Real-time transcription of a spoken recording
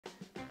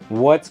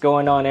What's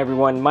going on,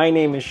 everyone? My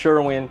name is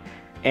Sherwin,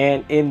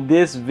 and in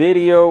this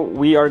video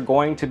we are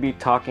going to be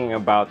talking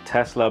about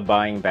Tesla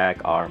buying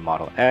back our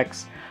Model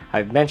X.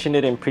 I've mentioned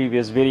it in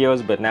previous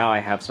videos, but now I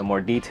have some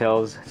more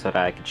details so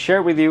that I can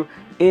share with you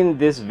in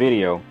this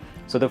video.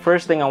 So the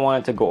first thing I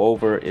wanted to go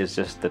over is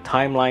just the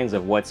timelines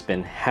of what's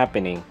been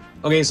happening.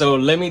 Okay, so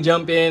let me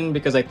jump in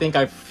because I think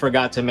I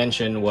forgot to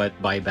mention what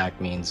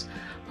buyback means.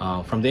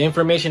 From the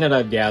information that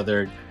I've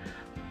gathered,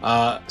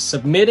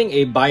 submitting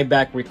a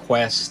buyback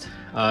request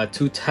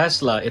to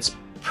Tesla, it's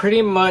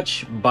pretty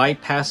much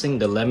bypassing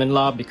the lemon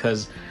law,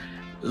 because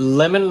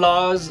lemon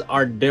laws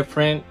are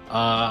different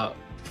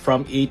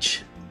from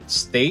each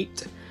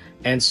state.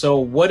 And so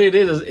what it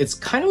is it's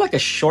kind of like a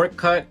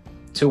shortcut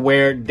to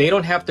where they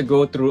don't have to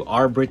go through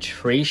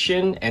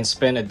arbitration and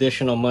spend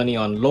additional money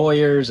on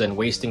lawyers and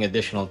wasting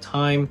additional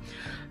time.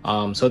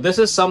 So this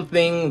is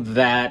something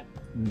that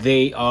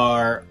they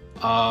are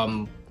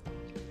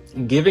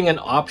giving an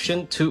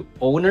option to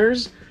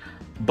owners,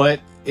 but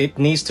it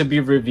needs to be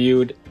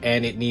reviewed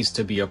and it needs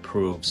to be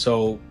approved.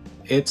 So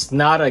it's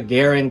not a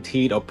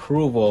guaranteed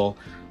approval,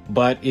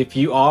 but if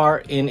you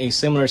are in a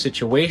similar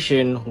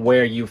situation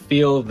where you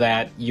feel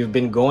that you've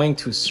been going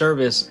to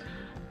service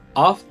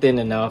often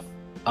enough,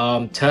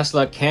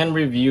 Tesla can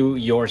review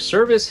your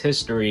service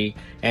history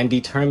and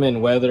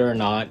determine whether or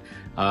not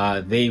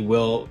they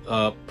will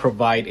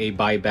provide a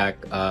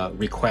buyback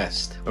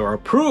request or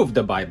approve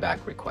the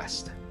buyback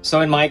request.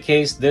 So in my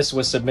case, this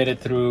was submitted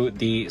through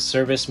the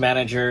service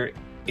manager.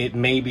 It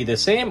may be the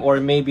same or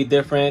it may be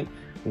different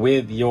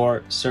with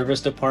your service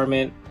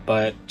department,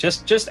 but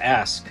just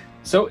ask.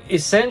 So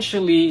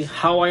essentially,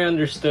 how I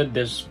understood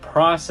this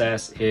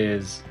process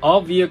is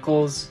all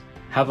vehicles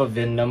have a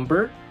VIN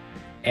number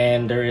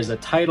and there is a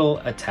title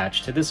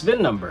attached to this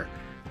VIN number.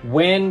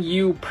 When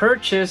you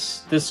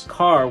purchase this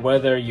car,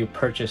 whether you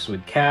purchase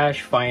with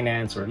cash,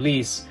 finance, or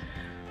lease,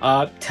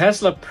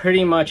 Tesla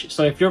pretty much,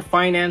 so if you're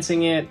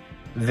financing it,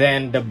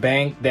 then the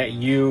bank that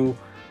you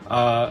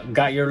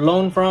got your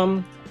loan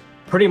from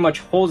pretty much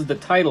holds the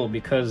title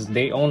because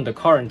they own the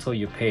car until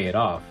you pay it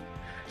off.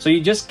 So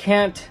you just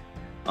can't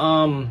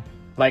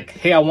like,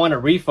 hey, I want a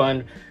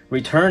refund,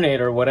 return it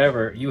or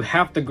whatever. You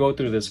have to go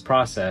through this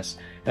process.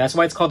 And that's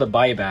why it's called a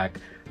buyback.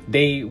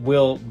 They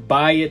will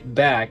buy it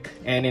back,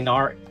 and in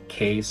our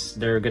case,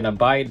 they're gonna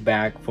buy it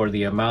back for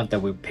the amount that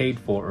we paid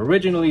for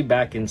originally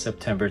back in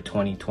September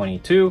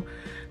 2022.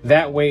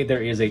 That way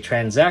there is a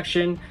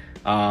transaction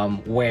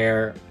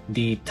where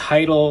the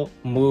title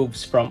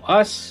moves from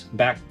us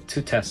back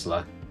to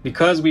Tesla.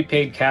 Because we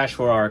paid cash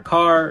for our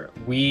car,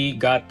 we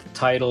got the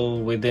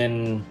title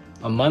within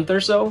a month or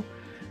so,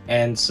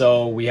 and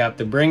so we have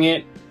to bring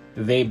it.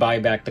 They buy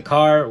back the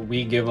car,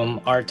 we give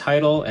them our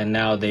title, and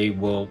now they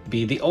will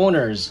be the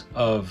owners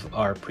of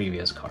our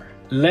previous car.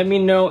 Let me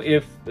know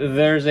if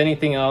there's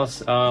anything else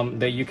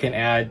that you can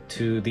add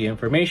to the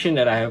information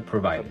that I have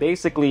provided.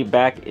 Basically,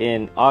 back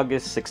in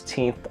August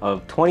 16th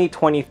of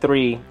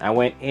 2023, I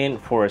went in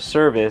for a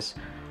service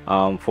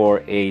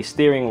for a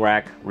steering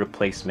rack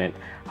replacement.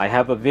 I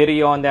have a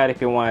video on that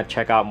if you want to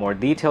check out more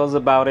details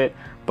about it,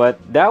 but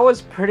that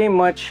was pretty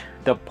much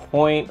the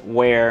point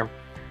where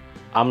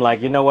I'm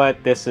like, you know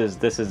what, this is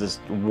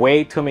just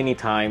way too many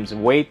times,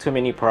 way too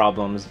many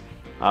problems.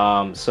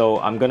 So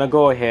I'm gonna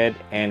go ahead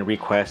and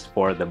request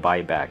for the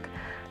buyback.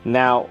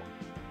 Now,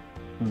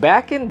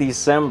 back in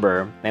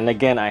December, and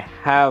again, I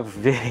have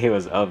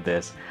videos of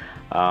this,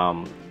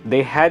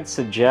 they had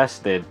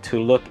suggested to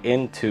look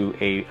into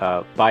a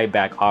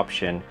buyback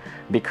option,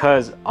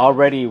 because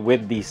already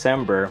with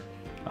December,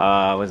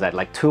 was that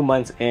like 2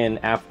 months in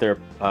after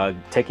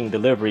taking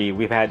delivery,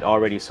 we've had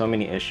already so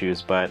many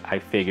issues. But I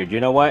figured,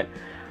 you know what,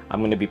 I'm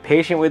going to be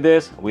patient with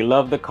this. We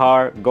love the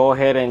car, go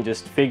ahead and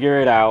just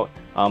figure it out.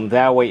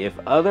 That way, if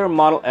other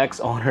Model X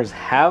owners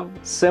have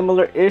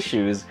similar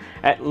issues,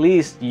 at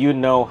least you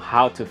know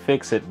how to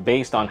fix it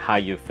based on how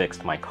you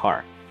fixed my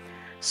car.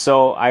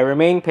 So I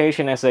remained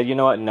patient. I said, you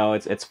know what, no,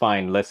 it's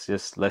fine, let's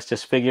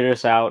just figure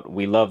this out.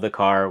 We love the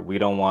car, we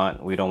don't want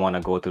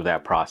to go through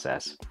that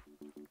process.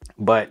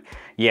 But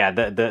yeah,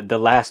 the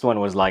last one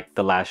was like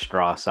the last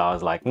straw. So I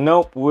was like,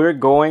 nope, we're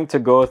going to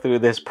go through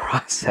this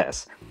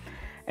process.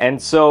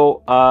 And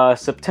so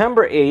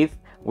September 8th,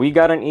 we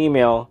got an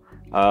email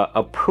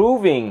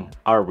approving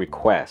our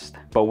request,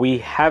 but we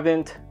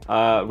haven't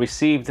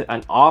received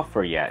an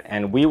offer yet.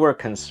 And we were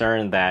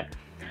concerned that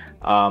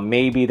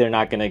maybe they're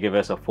not going to give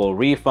us a full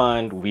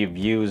refund. We've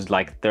used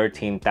like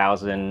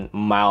 13,000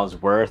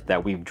 miles worth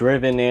that we've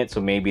driven it,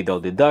 so maybe they'll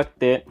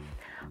deduct it.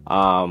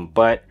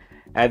 But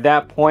at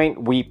that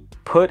point, we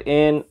put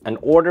in an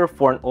order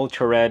for an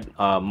ultra red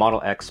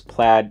Model X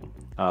Plaid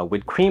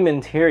with cream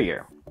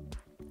interior.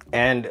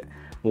 And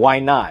why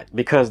not?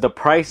 Because the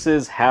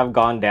prices have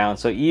gone down.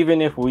 So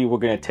even if we were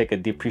going to take a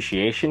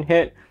depreciation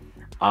hit,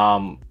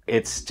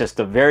 it's just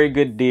a very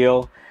good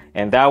deal.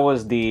 And that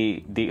was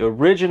the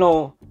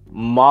original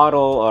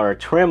model or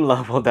trim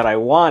level that I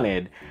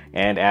wanted.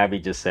 And Abby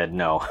just said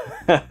no.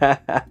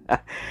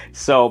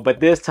 So, but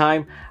this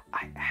time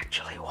I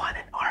actually won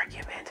an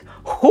argument.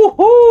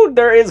 whoo,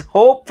 there is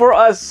hope for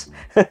us.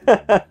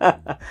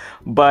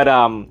 But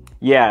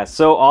yeah,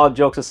 so all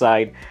jokes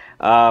aside,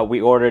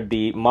 we ordered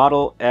the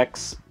Model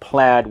X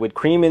Plaid with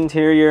cream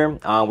interior.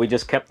 We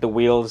just kept the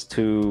wheels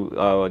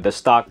to the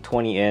stock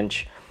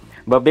 20-inch.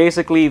 But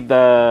basically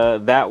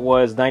that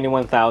was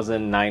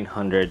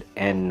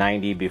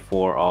 $91,990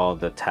 before all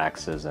the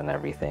taxes and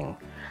everything.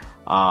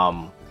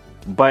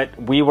 But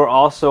we were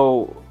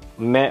also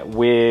met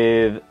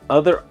with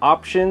other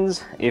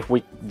options if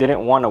we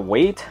didn't want to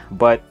wait.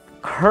 But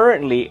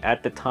currently,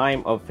 at the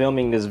time of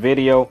filming this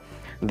video,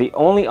 the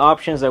only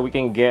options that we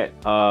can get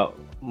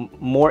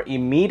more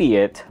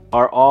immediate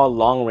are all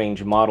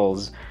long-range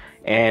models,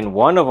 and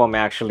one of them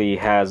actually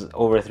has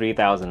over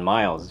 3,000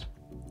 miles.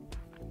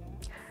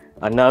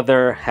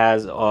 Another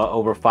has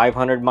over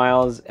 500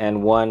 miles,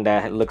 and one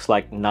that looks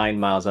like 9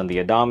 miles on the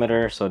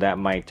odometer, so that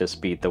might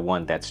just be the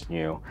one that's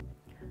new.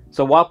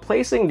 So while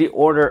placing the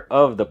order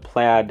of the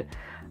Plaid,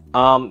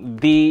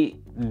 the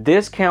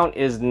discount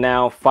is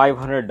now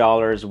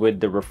 $500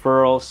 with the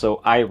referral. So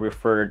I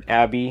referred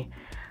Abby,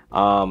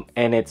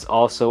 and it's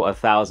also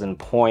 1,000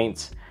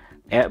 points,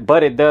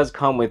 but it does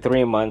come with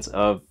 3 months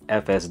of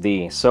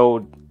FSD.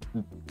 So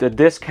the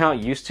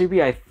discount used to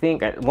be, I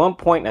think at one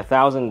point,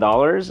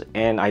 $1,000,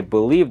 and I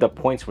believe the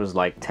points was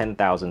like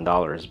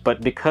 $10,000. But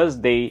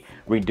because they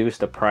reduced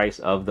the price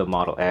of the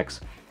Model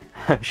X,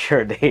 I'm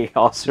sure they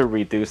also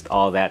reduced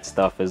all that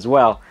stuff as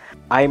well.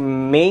 I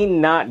may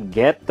not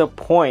get the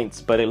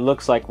points, but it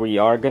looks like we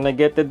are gonna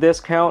get the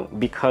discount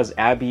because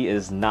Abby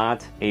is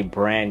not a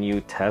brand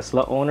new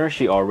Tesla owner.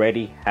 She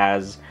already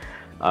has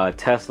a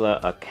Tesla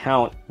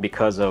account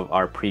because of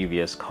our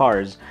previous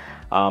cars.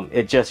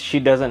 She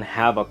doesn't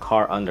have a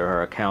car under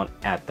her account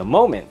at the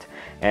moment.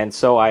 And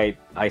so I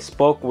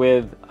spoke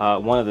with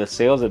one of the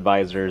sales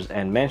advisors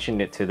and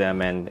mentioned it to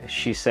them, and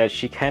she said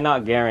she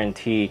cannot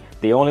guarantee,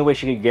 the only way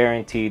she could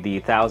guarantee the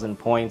 1,000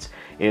 points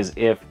is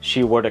if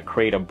she were to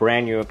create a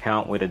brand new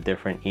account with a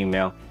different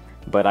email.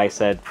 But I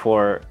said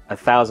for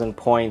 1,000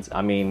 points,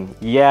 I mean,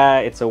 yeah,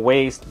 it's a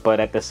waste,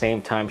 but at the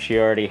same time, she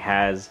already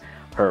has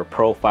her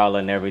profile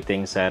and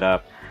everything set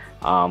up.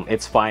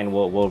 It's fine,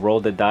 we'll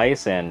roll the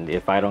dice, and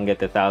if I don't get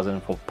the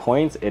 1,000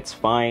 points, it's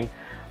fine.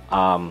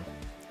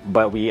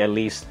 But we at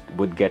least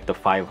would get the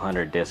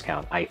 500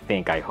 discount, I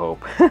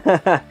hope.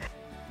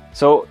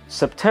 So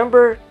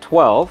September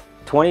 12th,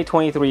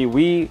 2023,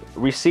 we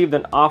received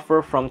an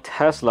offer from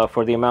Tesla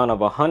for the amount of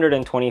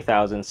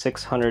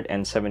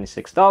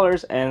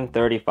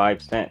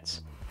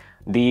 $120,676.35.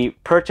 The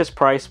purchase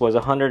price was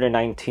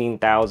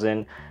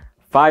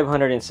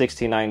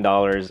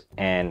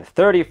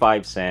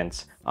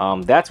 $119,569.35.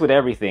 That's with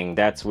everything.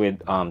 That's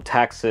with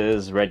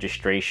taxes,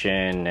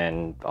 registration,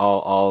 and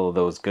all of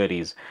those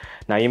goodies.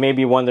 Now you may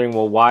be wondering,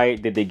 well, why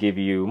did they give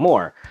you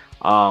more?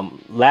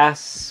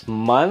 Last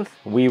month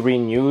we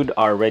renewed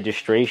our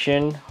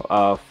registration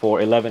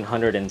for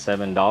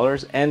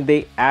 $1,107, and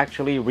they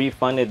actually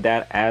refunded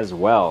that as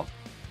well.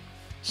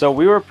 So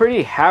we were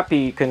pretty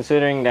happy,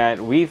 considering that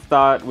we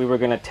thought we were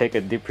gonna take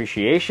a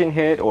depreciation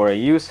hit or a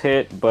use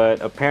hit, but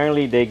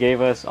apparently they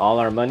gave us all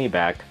our money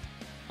back.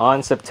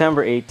 On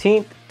September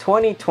 18th,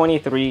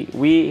 2023,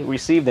 we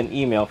received an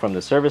email from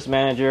the service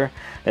manager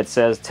that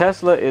says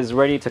Tesla is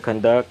ready to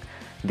conduct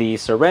the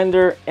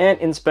surrender and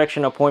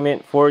inspection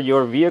appointment for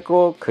your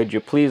vehicle. Could you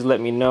please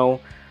let me know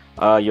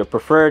your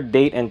preferred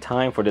date and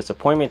time for this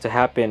appointment to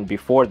happen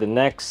before the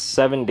next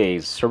 7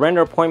 days.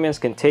 Surrender appointments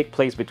can take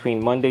place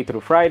between Monday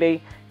through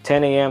Friday,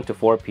 10 a.m. to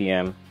 4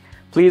 p.m.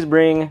 Please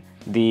bring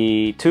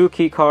the 2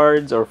 key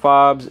cards or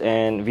fobs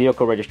and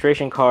vehicle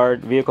registration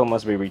card. Vehicle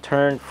must be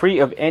returned free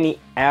of any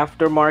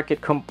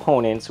aftermarket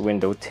components,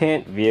 window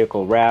tint,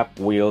 vehicle wrap,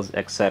 wheels,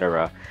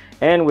 etc.,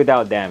 and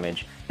without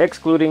damage,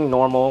 excluding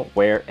normal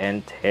wear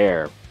and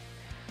tear.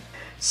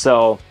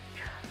 So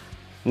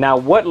now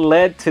what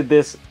led to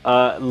this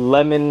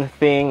lemon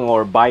thing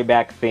or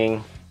buyback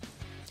thing?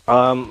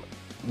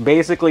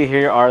 Basically,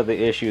 here are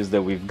the issues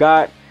that we've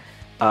got.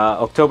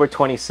 October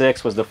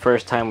 26th was the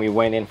first time we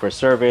went in for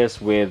service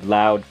with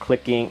loud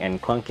clicking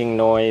and clunking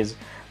noise,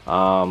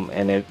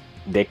 and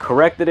they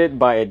corrected it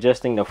by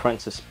adjusting the front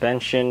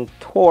suspension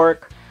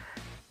torque.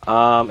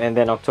 And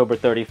then October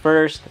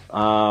 31st,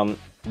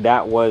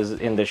 that was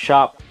in the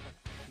shop.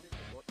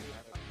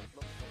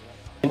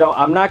 You know,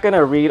 I'm not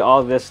gonna read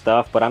all this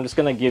stuff, but I'm just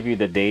gonna give you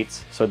the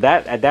dates. So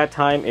that at that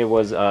time it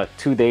was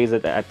 2 days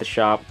at the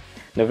shop.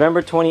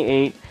 November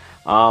 28th,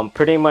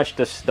 pretty much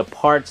the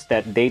parts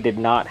that they did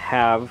not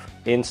have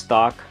in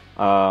stock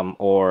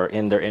or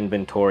in their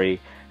inventory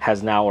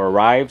has now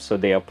arrived, so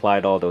they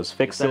applied all those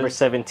fixes. December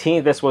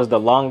 17th, this was the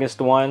longest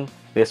one.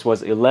 This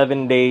was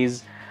 11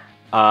 days.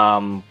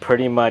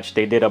 Pretty much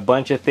they did a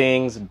bunch of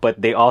things,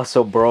 but they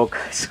also broke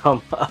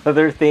some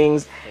other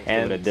things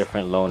and a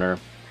different loaner.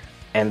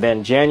 And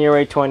then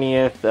January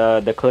 20th,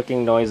 the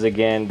clicking noise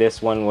again. This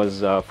one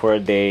was for a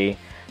day.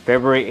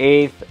 February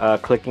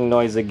 8th, clicking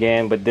noise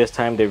again, but this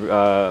time they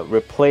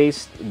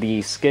replaced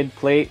the skid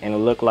plate, and it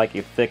looked like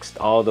it fixed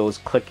all those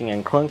clicking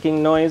and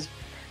clunking noise.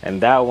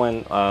 And that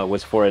one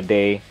was for a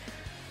day.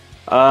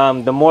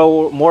 The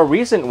more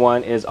recent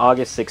one is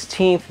August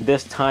 16th.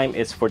 This time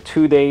it's for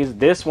 2 days.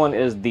 This one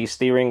is the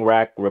steering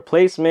rack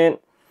replacement.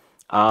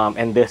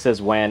 And this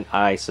is when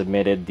I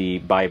submitted the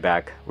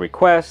buyback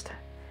request.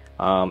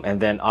 And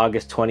then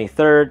August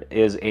 23rd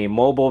is a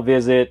mobile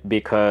visit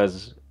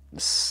because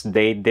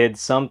they did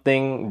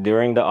something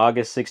during the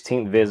August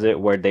 16th visit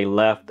where they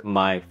left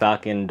my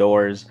Falcon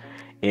doors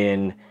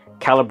in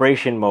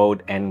calibration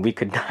mode, and we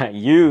could not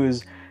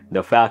use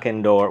the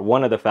Falcon door,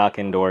 one of the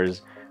Falcon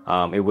doors.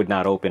 It would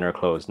not open or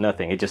close,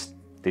 nothing. You just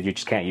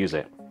can't use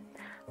it.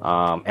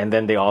 And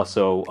then they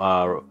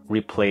also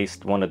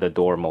replaced one of the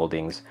door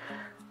moldings.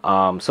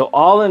 So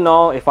all in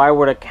all, if I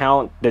were to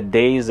count the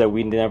days that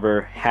we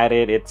never had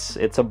it,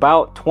 it's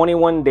about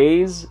 21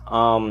 days,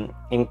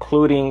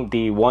 including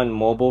the one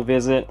mobile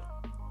visit,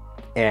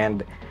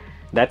 and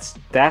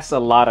that's a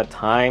lot of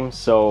time.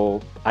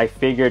 So I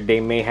figured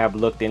they may have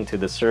looked into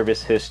the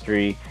service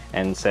history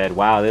and said,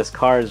 wow, this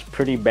car is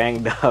pretty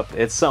banged up,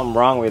 it's something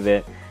wrong with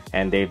it,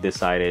 and they've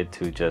decided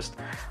to just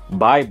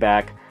buy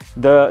back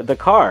the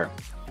car.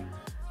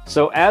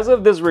 So as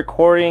of this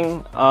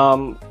recording,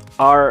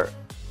 our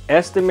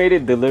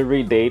estimated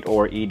delivery date,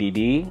 or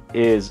EDD,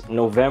 is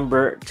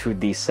November to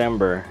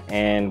December,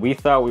 and we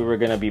thought we were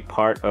going to be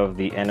part of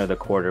the end of the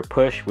quarter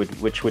push,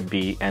 which would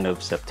be end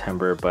of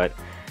September, but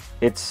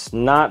it's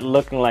not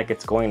looking like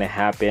it's going to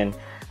happen.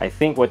 I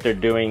think what they're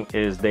doing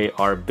is they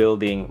are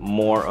building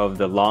more of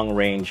the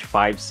long-range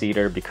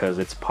 5-seater because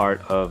it's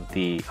part of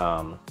the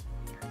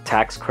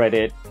tax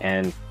credit,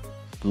 and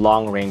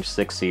long-range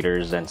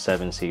 6-seaters and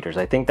 7-seaters.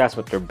 I think that's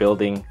what they're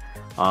building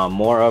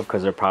more of,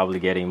 because they're probably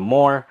getting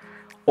more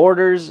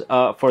orders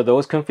for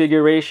those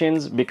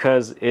configurations,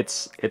 because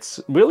it's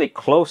really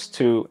close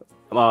to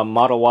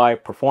Model Y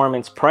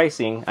performance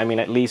pricing. I mean,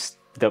 at least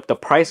the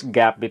price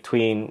gap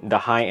between the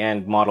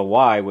high-end Model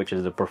Y, which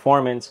is the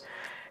performance,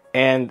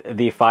 and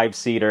the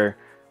 5-seater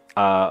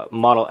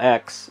Model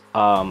X,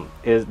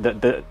 is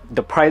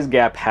the price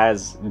gap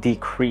has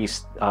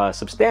decreased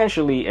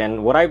substantially.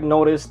 And what I've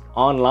noticed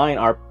online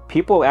are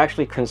people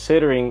actually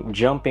considering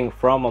jumping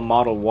from a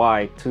Model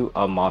Y to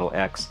a Model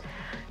X.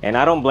 And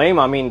I don't blame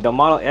them. I mean, the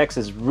Model X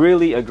is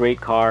really a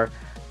great car,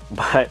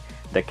 but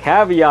the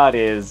caveat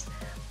is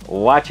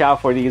watch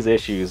out for these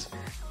issues.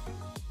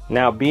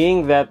 Now,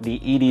 being that the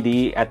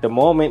EDD at the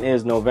moment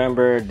is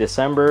November,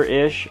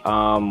 December-ish,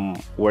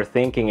 we're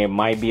thinking it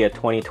might be a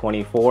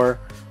 2024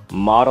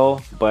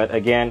 model. But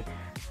again,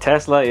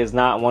 Tesla is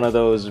not one of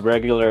those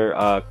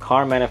regular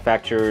car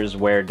manufacturers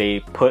where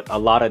they put a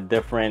lot of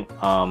different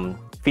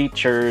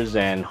features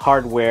and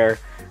hardware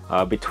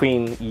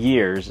between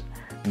years.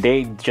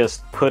 They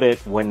just put it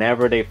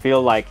whenever they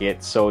feel like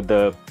it, so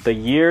the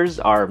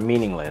years are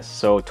meaningless.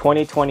 So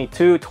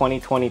 2022,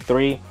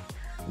 2023,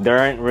 there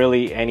aren't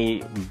really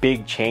any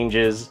big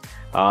changes.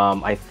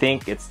 I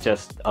think it's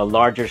just a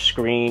larger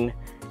screen,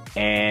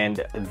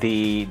 and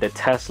the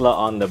Tesla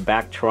on the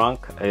back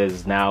trunk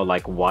is now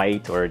like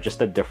white or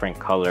just a different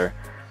color.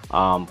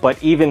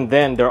 But even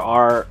then, there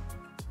are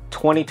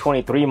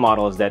 2023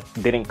 models that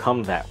didn't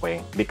come that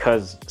way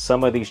because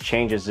some of these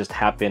changes just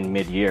happened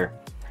mid-year.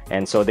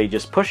 And so they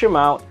just push them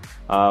out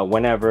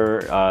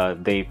whenever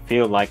they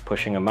feel like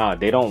pushing them out.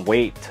 They don't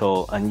wait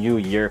till a new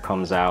year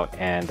comes out,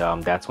 and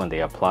that's when they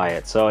apply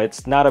it. So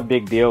it's not a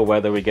big deal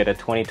whether we get a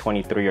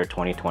 2023 or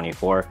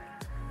 2024.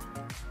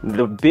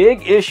 The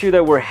big issue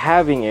that we're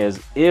having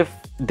is if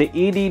the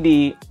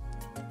EDD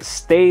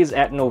stays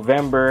at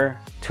November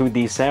to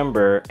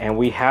December and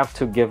we have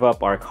to give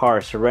up our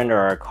car, surrender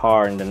our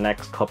car in the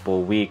next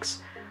couple of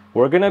weeks,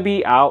 we're gonna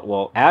be out,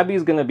 well,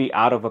 Abby's gonna be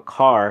out of a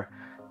car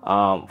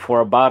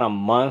for about a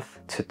month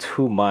to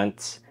 2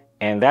 months,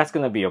 and that's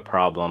going to be a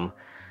problem.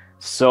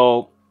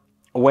 So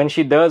when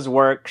she does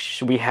work,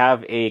 we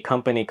have a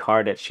company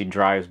car that she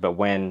drives, but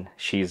when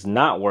she's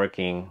not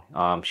working,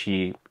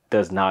 she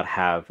does not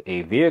have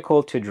a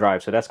vehicle to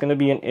drive, so that's going to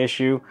be an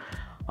issue.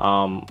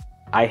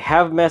 I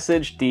have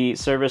messaged the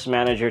service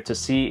manager to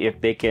see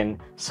if they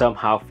can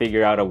somehow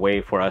figure out a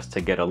way for us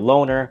to get a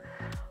loaner,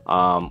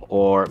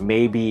 or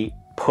maybe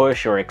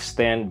push or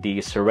extend the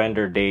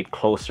surrender date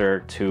closer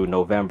to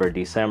November,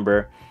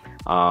 December.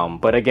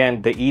 But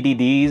again, the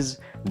EDDs,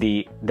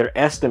 they're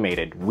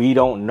estimated. We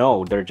don't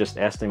know, they're just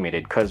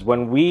estimated. Because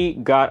when we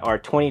got our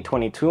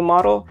 2022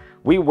 model,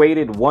 we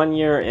waited 1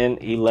 year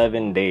and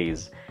 11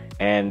 days.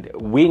 And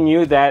we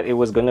knew that it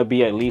was gonna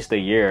be at least a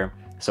year.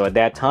 So at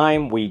that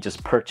time, we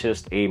just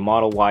purchased a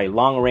Model Y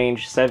long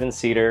range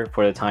 7-seater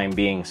for the time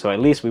being. So at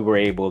least we were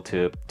able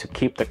to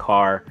keep the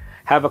car,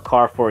 have a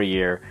car for a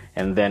year,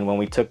 and then when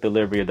we took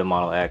delivery of the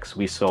Model X,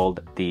 we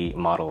sold the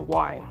Model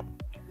Y.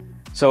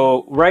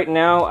 So right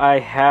now I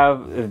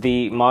have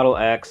the Model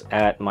X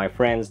at my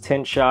friend's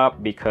tint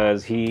shop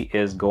because he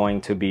is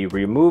going to be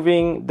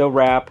removing the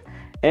wrap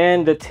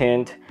and the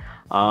tint.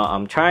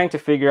 I'm trying to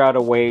figure out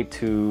a way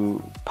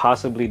to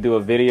possibly do a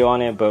video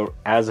on it, but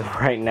as of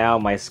right now,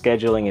 my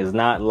scheduling is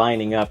not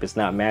lining up, it's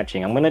not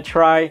matching. I'm gonna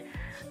try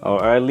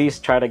or at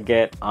least try to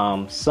get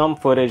some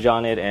footage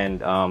on it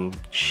and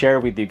share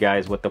with you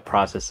guys what the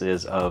process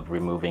is of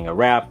removing a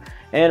wrap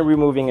and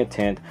removing a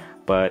tint.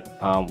 But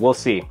we'll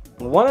see.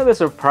 One of the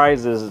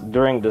surprises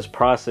during this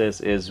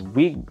process is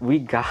we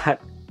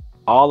got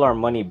all our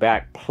money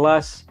back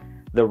plus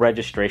the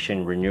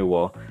registration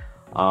renewal.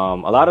 A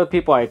lot of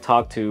people I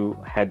talked to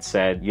had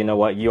said, you know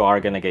what, you are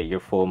gonna get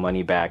your full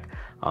money back.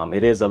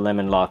 It is a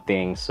lemon law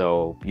thing,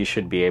 so you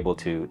should be able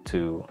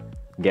to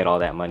get all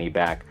that money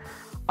back.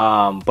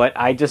 But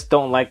I just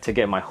don't like to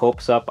get my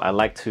hopes up. I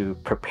like to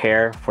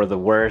prepare for the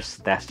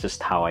worst. That's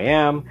just how I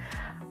am.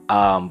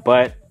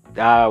 But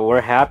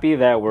we're happy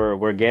that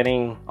we're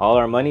getting all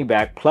our money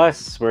back.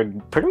 Plus, we're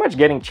pretty much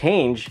getting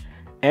change,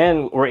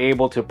 and we're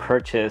able to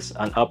purchase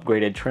an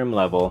upgraded trim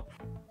level.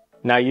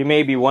 Now, you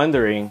may be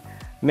wondering,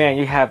 man,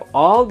 you have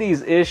all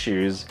these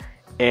issues,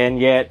 and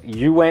yet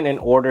you went and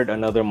ordered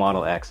another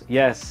Model X.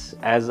 Yes,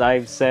 as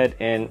I've said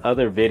in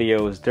other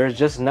videos, there's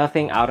just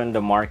nothing out in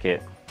the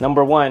market.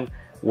 Number one,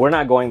 we're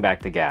not going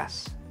back to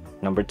gas.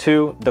 Number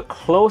two, the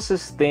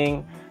closest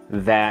thing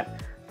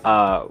that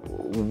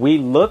we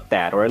looked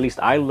at, or at least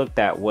I looked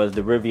at, was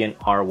the Rivian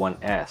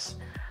R1S.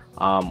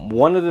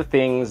 One of the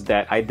things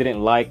that I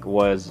didn't like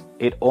was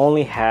it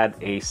only had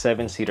a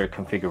 7-seater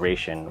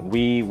configuration.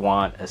 We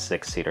want a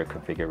 6-seater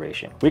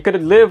configuration. We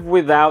could live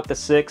without the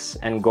 6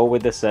 and go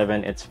with the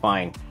 7, it's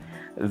fine.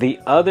 The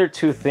other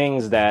two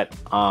things that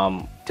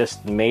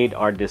just made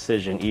our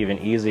decision even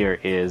easier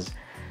is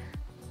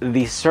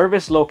the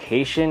service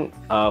location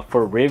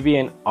for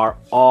Rivian are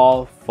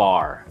all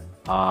far.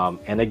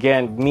 And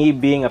again, me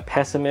being a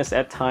pessimist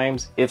at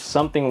times, if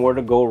something were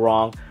to go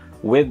wrong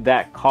with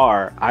that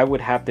car, I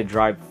would have to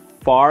drive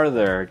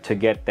farther to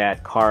get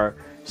that car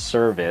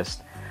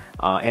serviced.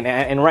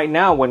 And right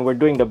now, when we're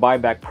doing the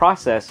buyback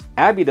process,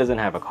 Abby doesn't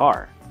have a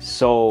car.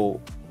 So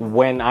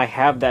when I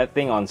have that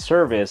thing on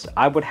service,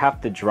 I would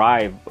have to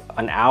drive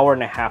an hour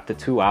and a half to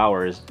 2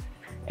 hours.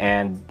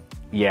 And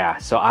yeah,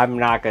 so I'm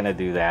not gonna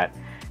do that.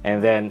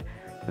 And then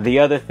the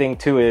other thing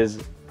too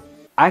is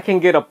I can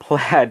get a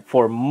Plaid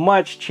for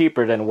much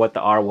cheaper than what the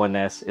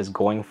R1S is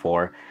going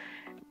for.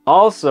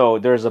 Also,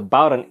 there's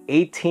about an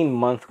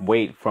 18-month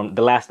wait from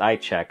the last I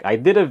checked. I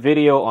did a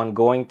video on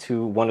going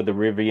to one of the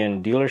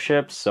Rivian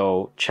dealerships,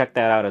 so check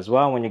that out as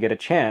well when you get a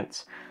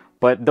chance.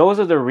 But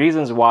those are the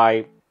reasons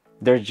why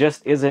there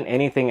just isn't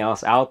anything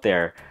else out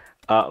there.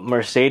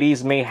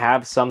 Mercedes may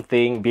have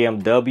something,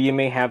 BMW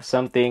may have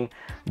something,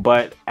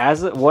 but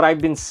as what I've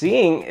been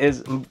seeing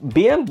is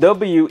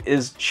BMW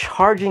is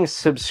charging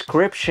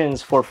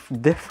subscriptions for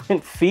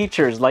different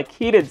features like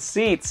heated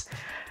seats.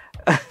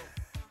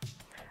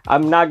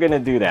 I'm not gonna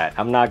do that.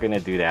 I'm not gonna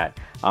do that.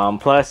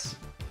 Plus,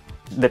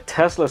 the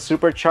Tesla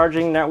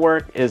supercharging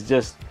network is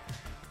just,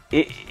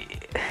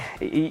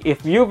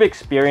 if you've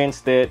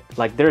experienced it,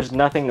 like, there's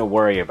nothing to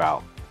worry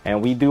about.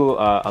 And we do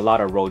a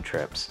lot of road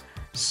trips.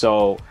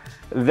 So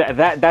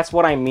that's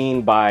what I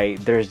mean by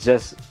there's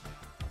just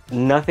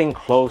nothing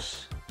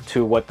close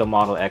to what the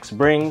Model X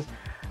brings.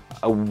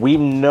 We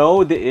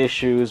know the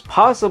issues,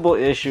 possible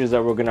issues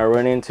that we're gonna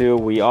run into.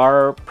 We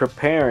are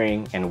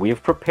preparing, and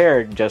we've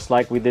prepared just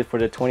like we did for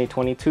the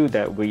 2022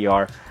 that we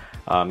are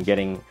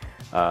getting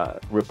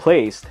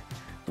replaced.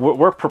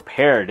 We're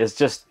prepared. It's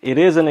just, it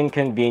is an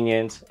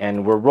inconvenience,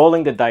 and we're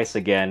rolling the dice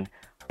again,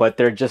 but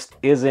there just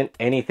isn't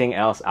anything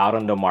else out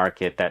on the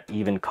market that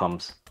even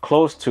comes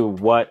close to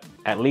what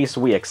at least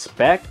we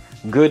expect,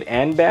 good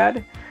and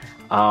bad.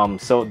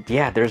 So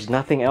yeah, there's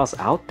nothing else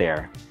out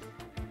there.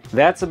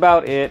 That's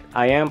about it.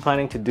 I am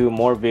planning to do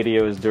more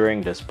videos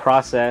during this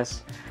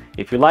process.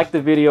 If you like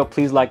the video,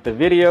 please like the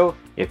video.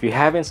 If you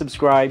haven't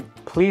subscribed,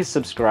 please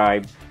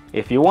subscribe.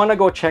 If you want to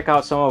go check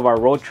out some of our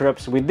road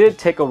trips, we did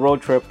take a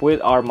road trip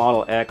with our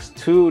Model X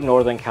to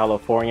Northern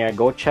California.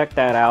 Go check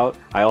that out.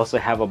 I also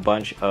have a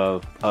bunch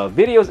of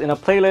videos in a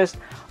playlist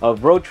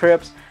of road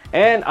trips,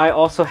 and I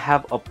also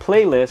have a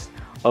playlist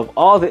of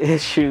all the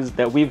issues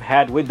that we've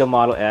had with the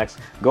Model X.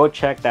 Go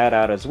check that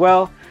out as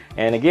well.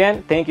 And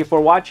again, thank you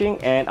for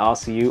watching, and I'll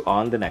see you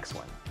on the next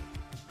one.